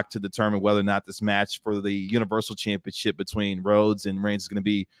The Rock to determine whether or not this match for the Universal Championship between Rhodes and Reigns is going to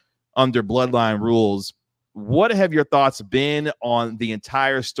be under Bloodline rules. What have your thoughts been on the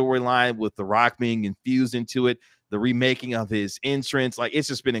entire storyline with The Rock being infused into it, the remaking of his entrance? Like, it's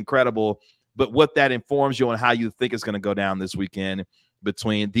just been incredible. But what that informs you on how you think it's going to go down this weekend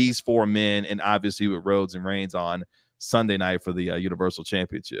between these four men and obviously with Rhodes and Reigns on Sunday night for the Universal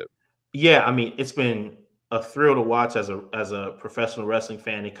Championship. Yeah, I mean, it's been a thrill to watch as a professional wrestling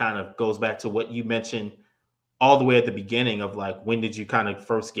fan. It kind of goes back to what you mentioned all the way at the beginning of like, when did you kind of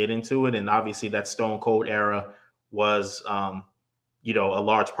first get into it? And obviously that Stone Cold era was, you know, a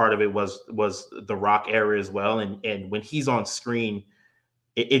large part of it was the Rock era as well. And when he's on screen,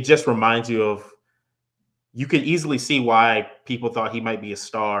 it just reminds you of, you could easily see why people thought he might be a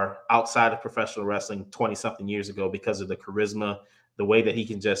star outside of professional wrestling 20 something years ago, because of the charisma, the way that he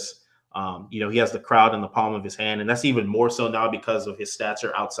can just, you know, he has the crowd in the palm of his hand. And that's even more so now because of his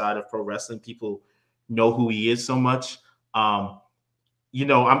stature outside of pro wrestling. People know who he is so much. You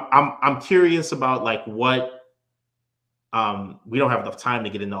know, I'm curious about like what, we don't have enough time to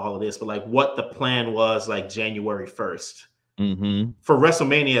get into all of this, but like what the plan was like January 1st. For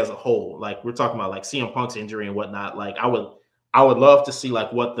WrestleMania as a whole. Like we're talking about like CM Punk's injury and whatnot. Like I would love to see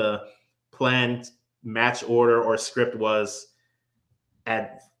like what the planned match order or script was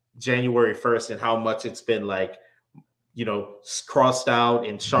at January 1st and how much it's been like, you know, crossed out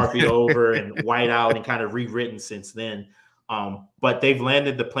and sharpied over and white out and kind of rewritten since then. But they've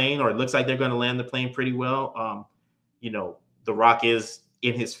landed the plane, or it looks like they're going to land the plane pretty well. You know, The Rock is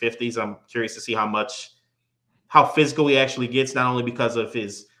in his 50s. I'm curious to see how physical he actually gets, not only because of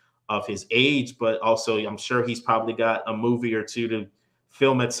his age, but also I'm sure he's probably got a movie or two to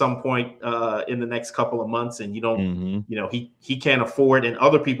film at some point in the next couple of months. And you don't, you know, he can't afford, and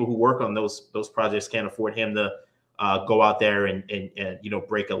other people who work on those projects can't afford him to go out there and you know,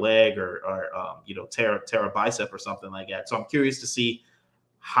 break a leg or you know, tear a bicep or something like that. So I'm curious to see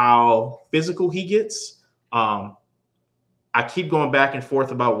how physical he gets. I keep going back and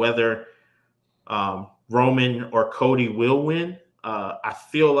forth about whether Roman or Cody will win. I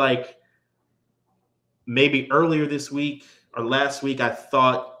feel like maybe earlier this week or last week, I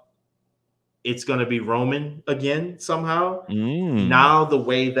thought it's going to be Roman again somehow. Now, the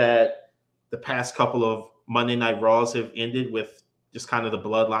way that the past couple of Monday Night Raws have ended with just kind of the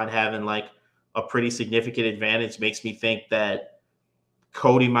bloodline having like a pretty significant advantage makes me think that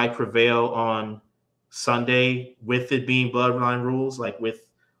Cody might prevail on Sunday with it being bloodline rules, like with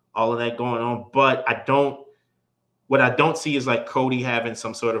all of that going on. But what I don't see is like Cody having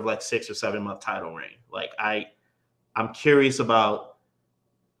some sort of like 6 or 7 month title reign. Like I'm curious about,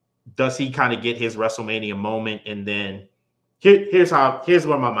 does he kind of get his WrestleMania moment? And then here's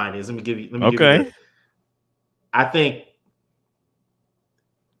where my mind is. Let me give you I think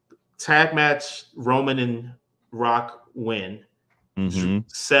tag match, Roman and Rock win.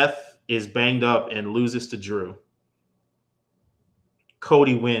 Seth is banged up and loses to Drew.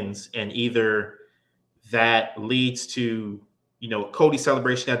 Cody wins, and either that leads to, you know, Cody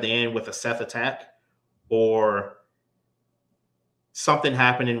celebration at the end with a Seth attack, or something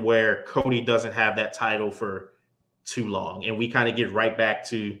happening where Cody doesn't have that title for too long, and we kind of get right back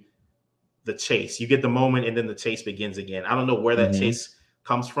to the chase. You get the moment, and then the chase begins again. I don't know where that chase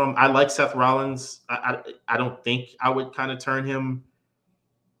comes from. I like Seth Rollins. I don't think I would kind of turn him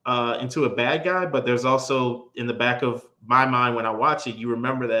into a bad guy, but there's also in the back of my mind when I watch it, you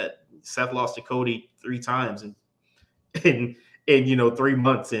remember that Seth lost to Cody 3 times in you know, 3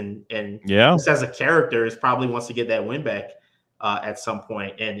 months, and just as a character is probably wants to get that win back at some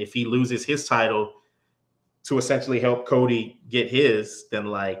point. And if he loses his title to essentially help Cody get his, then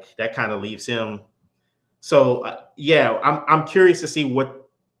like that kind of leaves him. So yeah, I'm curious to see what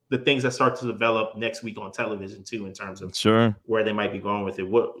the things that start to develop next week on television too, in terms of where they might be going with it.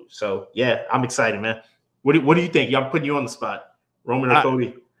 So yeah, I'm excited, man. What do you think? I'm putting you on the spot. Roman or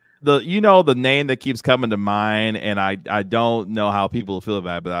Cody? The name that keeps coming to mind, and I don't know how people feel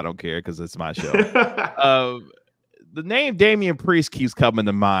about it, but I don't care because it's my show. The name Damian Priest keeps coming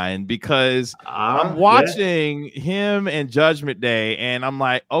to mind because I'm watching him and Judgment Day, and I'm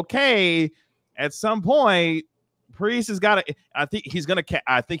like, okay, at some point, Priest has got to. I think he's going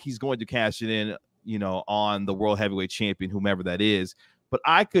to cash it in, you know, on the World Heavyweight Champion, whomever that is. But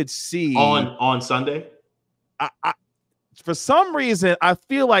I could see on Sunday. For some reason, I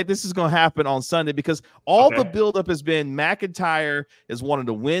feel like this is going to happen on Sunday because all the buildup has been McIntyre is wanting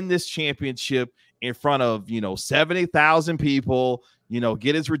to win this championship in front of, you know, 70,000 people, you know,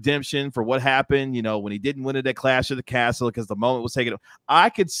 get his redemption for what happened, you know, when he didn't win it at Clash of the Castle because the moment was taken. I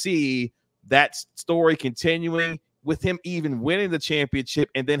could see that story continuing with him even winning the championship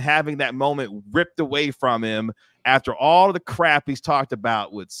and then having that moment ripped away from him after all the crap he's talked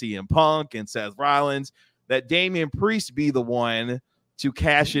about with CM Punk and Seth Rollins, that Damian Priest be the one to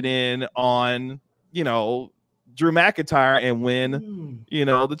cash it in on, you know, Drew McIntyre and win, you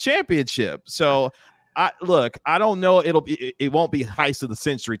know, the championship. So I don't know. It won't be heist of the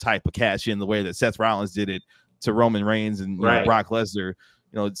century type of cash in the way that Seth Rollins did it to Roman Reigns and you know, Brock Lesnar,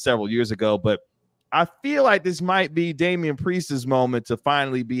 you know, several years ago. But I feel like this might be Damian Priest's moment to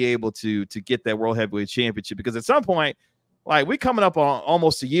finally be able to get that World Heavyweight Championship, because at some point, like, we coming up on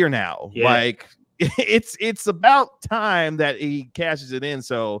almost a year now. Yeah. Like, it's about time that he cashes it in.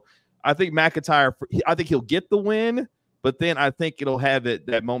 So I think McIntyre, I think he'll get the win, but then I think it'll have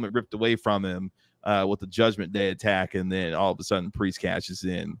that moment ripped away from him with the Judgment Day attack, and then all of a sudden Priest cashes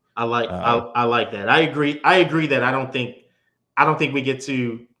in. I like that. I agree that I don't think we get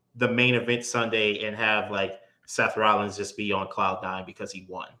to the main event Sunday and have like Seth Rollins just be on cloud nine because he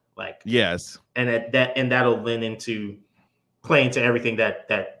won. Like, yes, and that'll lend into playing to everything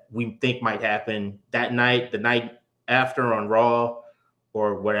that we think might happen that night, the night after on Raw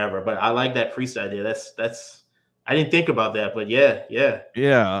or whatever. But I like that Priest idea. That's I didn't think about that, but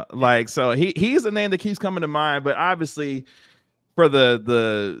yeah. Like, so he's the name that keeps coming to mind. But obviously, for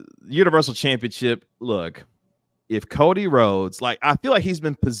the Universal Championship, look, if Cody Rhodes, like, I feel like he's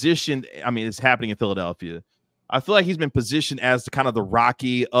been positioned. I mean, it's happening in Philadelphia. I feel like he's been positioned as kind of the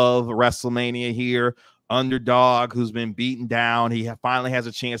Rocky of WrestleMania here, underdog who's been beaten down. He finally has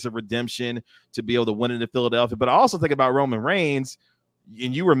a chance of redemption to be able to win it in Philadelphia. But I also think about Roman Reigns,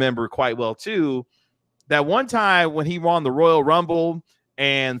 and you remember quite well too, that one time when he won the Royal Rumble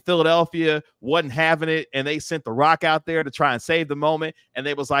and Philadelphia wasn't having it, and they sent The Rock out there to try and save the moment, and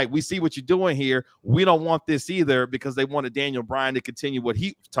they was like, we see what you're doing here. We don't want this either, because they wanted Daniel Bryan to continue what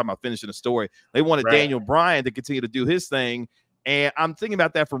he talking about finishing the story. They wanted Daniel Bryan to continue to do his thing. And I'm thinking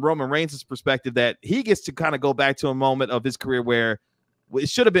about that from Roman Reigns' perspective, that he gets to kind of go back to a moment of his career where it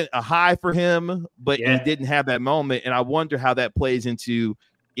should have been a high for him, but he didn't have that moment. And I wonder how that plays into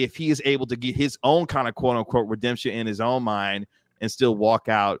if he is able to get his own kind of quote unquote redemption in his own mind and still walk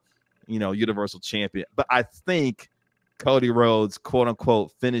out, Universal Champion. But I think Cody Rhodes, quote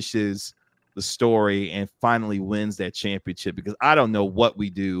unquote, finishes the story and finally wins that championship, because I don't know what we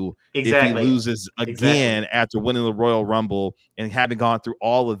do if he loses again after winning the Royal Rumble and having gone through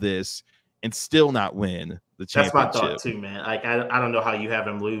all of this and still not win the championship. That's my thought too, man. Like, I don't know how you have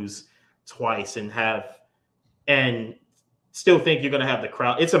him lose twice and still think you're going to have the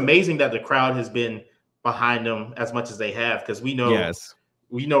crowd. It's amazing that the crowd has been behind them as much as they have, because we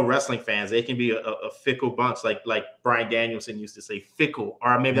know wrestling fans, they can be a fickle bunch, like Bryan Danielson used to say, fickle,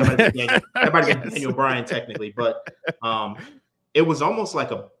 or maybe that might have been Daniel Bryan technically, but it was almost like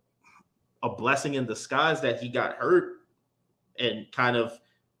a blessing in disguise that he got hurt, and kind of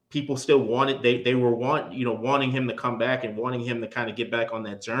people still wanted, they were wanting him to come back and wanting him to kind of get back on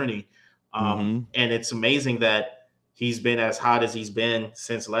that journey. And it's amazing that he's been as hot as he's been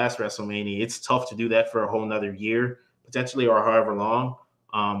since last WrestleMania. It's tough to do that for a whole nother year, potentially, or however long.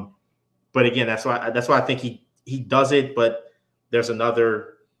 But again, that's why I think he does it. But there's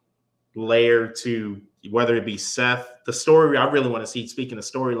another layer to whether it be Seth. The story I really want to see, speaking of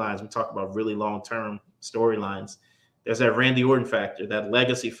storylines, we talk about really long-term storylines. There's that Randy Orton factor, that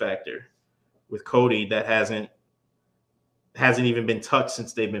legacy factor with Cody that hasn't even been touched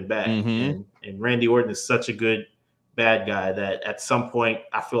since they've been back. And Randy Orton is such a good bad guy that at some point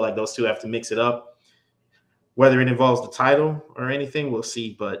I feel like those two have to mix it up. Whether it involves the title or anything, we'll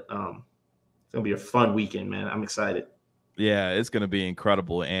see. But it's gonna be a fun weekend, man. I'm excited. Yeah, it's gonna be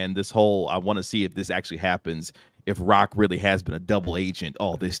incredible. And I want to see if this actually happens. If Rock really has been a double agent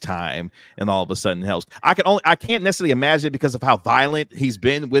all this time, and all of a sudden helps. I can't necessarily imagine it because of how violent he's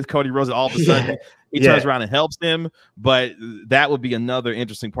been with Cody Rhodes. All of a sudden he turns around and helps him. But that would be another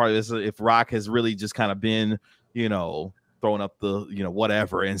interesting part of this, if Rock has really just kind of been, throwing up the,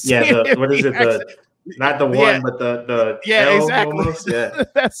 whatever. And what is it? Not the one, but the L exactly. Almost. Yeah,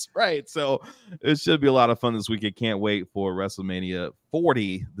 that's right. So it should be a lot of fun this weekend. Can't wait for WrestleMania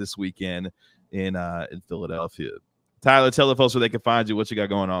 40 this weekend in Philadelphia. Tyler, tell the folks where they can find you. What you got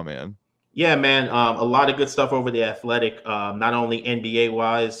going on, man? Yeah, man. A lot of good stuff over The Athletic, not only NBA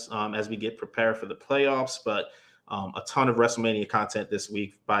wise as we get prepared for the playoffs, but a ton of WrestleMania content this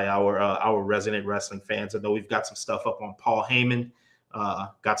week by our resident wrestling fans. I know we've got some stuff up on Paul Heyman.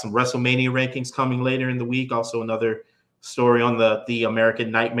 Got some WrestleMania rankings coming later in the week. Also another story on the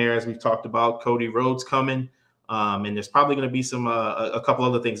American Nightmare, as we've talked about, Cody Rhodes coming. And there's probably going to be some a couple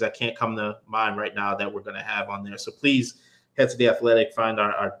other things that can't come to mind right now that we're going to have on there. So please head to The Athletic, find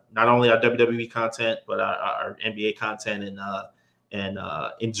our not only our WWE content, but our NBA content, and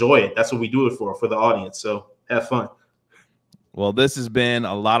enjoy it. That's what we do it for the audience. So have fun. Well, this has been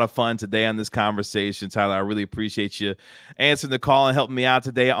a lot of fun today on this conversation, Tyler. I really appreciate you answering the call and helping me out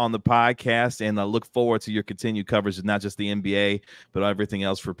today on the podcast. And I look forward to your continued coverage of not just the NBA, but everything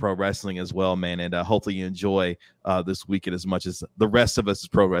else for pro wrestling as well, man. And hopefully you enjoy this weekend as much as the rest of us as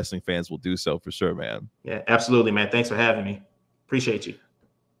pro wrestling fans will do so for sure, man. Yeah, absolutely, man. Thanks for having me. Appreciate you.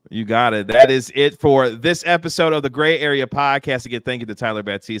 You got it. That is it for this episode of the Gray Area Podcast. Again, thank you to Tyler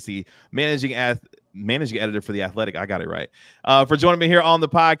Batiste, managing editor for The Athletic. I got it right. For joining me here on the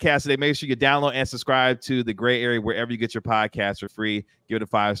podcast today. Make sure you download and subscribe to the Gray Area wherever you get your podcasts for free. Give it a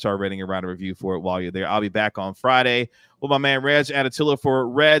 5-star rating and write a review for it while you're there. I'll be back on Friday with my man Reg Adatilla for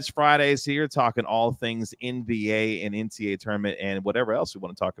Reg's Fridays here, talking all things NBA and NCAA tournament and whatever else we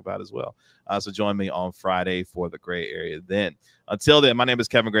want to talk about as well. So join me on Friday for the Gray Area then. Until then, my name is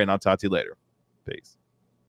Kevin Gray, and I'll talk to you later. Peace.